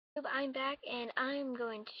I'm back and I'm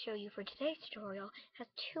going to show you for today's tutorial. It has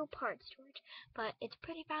two parts to it, but it's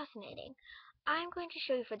pretty fascinating. I'm going to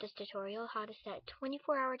show you for this tutorial how to set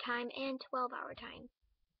 24-hour time and 12-hour time.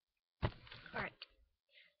 Alright,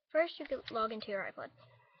 first you can log into your iPod.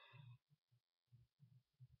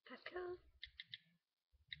 Passcode.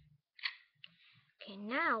 Okay,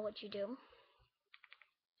 now what you do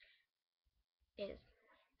is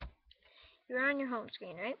you're on your home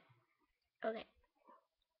screen, right? Okay,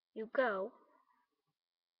 you go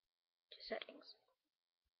to settings.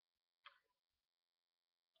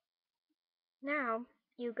 Now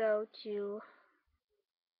you go to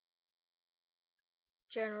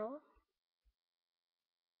general,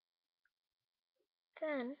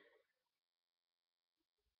 then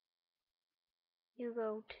you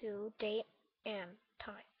go to date and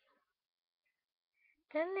time.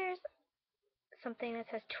 Then there's something that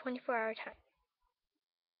says 24-hour time.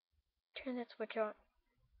 Turn that switch on.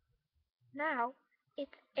 Now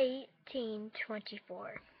it's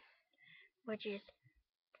 1824, which is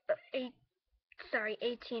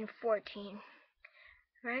 1814.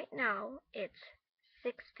 Right now it's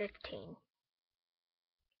 6:15.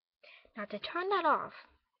 Now to turn that off,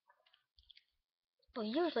 well,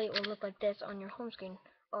 usually it will look like this on your home screen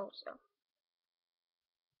also.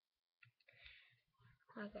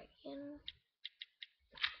 Log back in.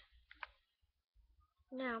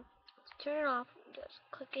 Now to turn it off, just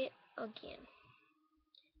click it again.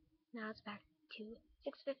 Now it's back to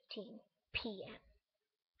 6:15 p.m.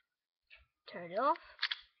 Turn it off.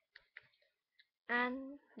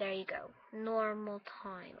 And there you go, normal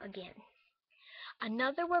time again.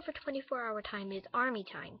 Another word for 24-hour time is army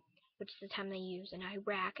time, which is the time they use in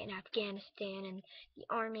Iraq and Afghanistan and the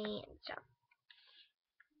army and stuff.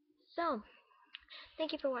 So,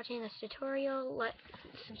 thank you for watching this tutorial.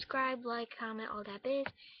 Subscribe, like, comment, all that biz.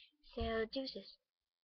 So, deuces.